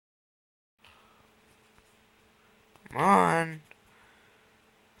Come on.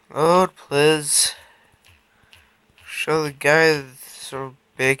 Load, please. Show the guy that's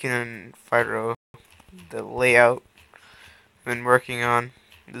bacon and fried roe the layout I've been working on.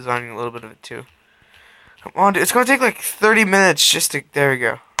 Designing a little bit of it too. Come on, dude. It's gonna take like 30 minutes just to. There we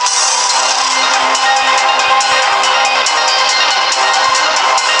go.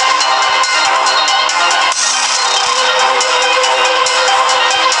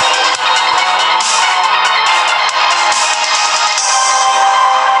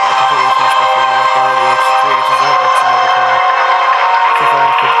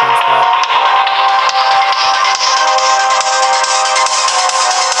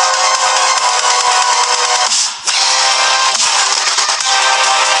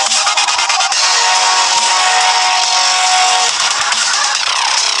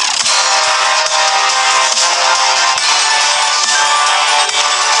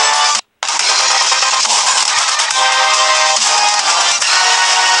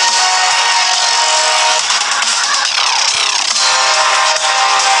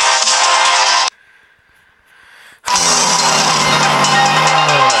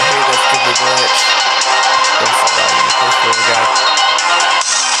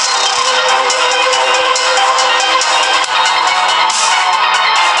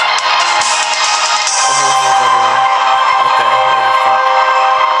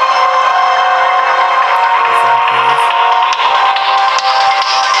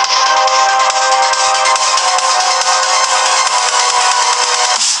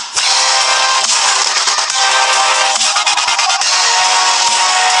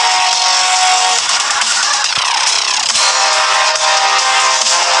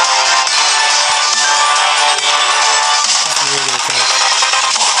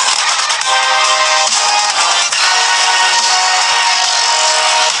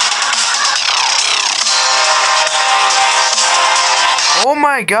 Oh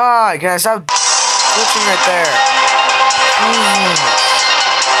my god, can I stop glitching right there?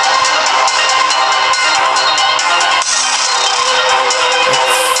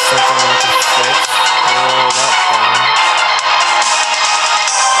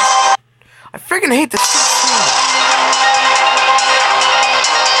 I freaking hate this thing.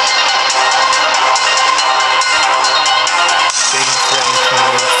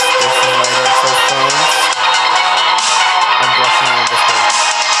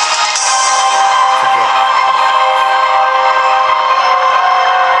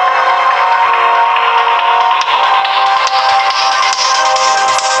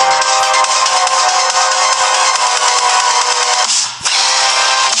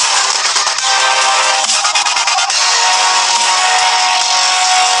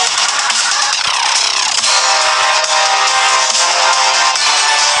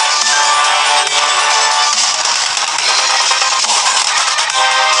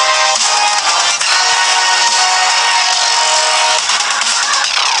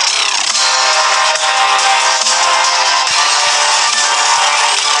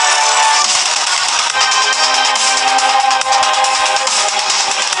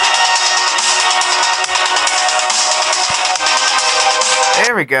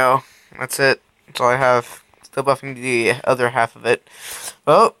 There we go. That's it. That's all I have. Still buffing the other half of it.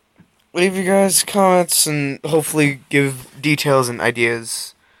 Well, leave your guys comments and hopefully give details and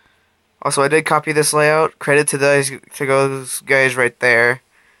ideas. Also, I did copy this layout. Credit to those guys right there.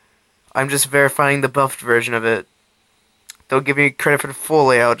 I'm just verifying the buffed version of it. Don't give me credit for the full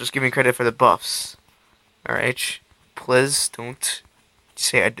layout. Just give me credit for the buffs. Alright? Please don't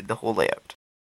say I did the whole layout.